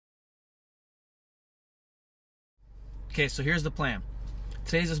Okay, so here's the plan.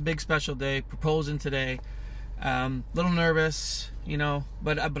 Today's this big special day, proposing today. Little nervous, you know,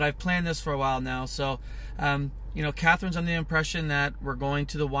 but I've planned this for a while now. So, you know, Catherine's under the impression that we're going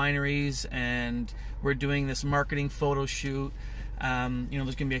to the wineries and we're doing this marketing photo shoot. You know,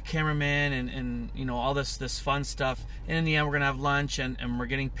 there's gonna be a cameraman and you know, all this fun stuff. And in the end, we're gonna have lunch and we're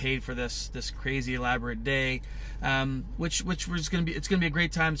getting paid for this crazy elaborate day, which was gonna be, it's gonna be a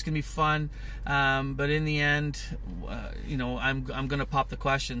great time. It's gonna be fun. But in the end, you know, I'm gonna pop the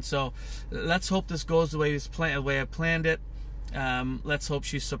question. So let's hope this goes the way I planned it. Let's hope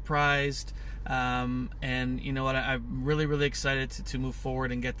she's surprised. And you know what? I'm really excited to move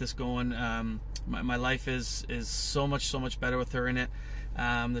forward and get this going. My life is so much better with her in it.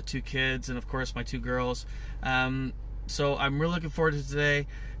 The 2 kids and of course my 2 girls. So I'm really looking forward to today.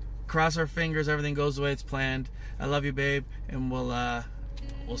 Cross our fingers, everything goes the way it's planned. I love you, babe, and we'll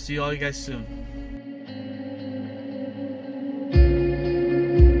see all you guys soon.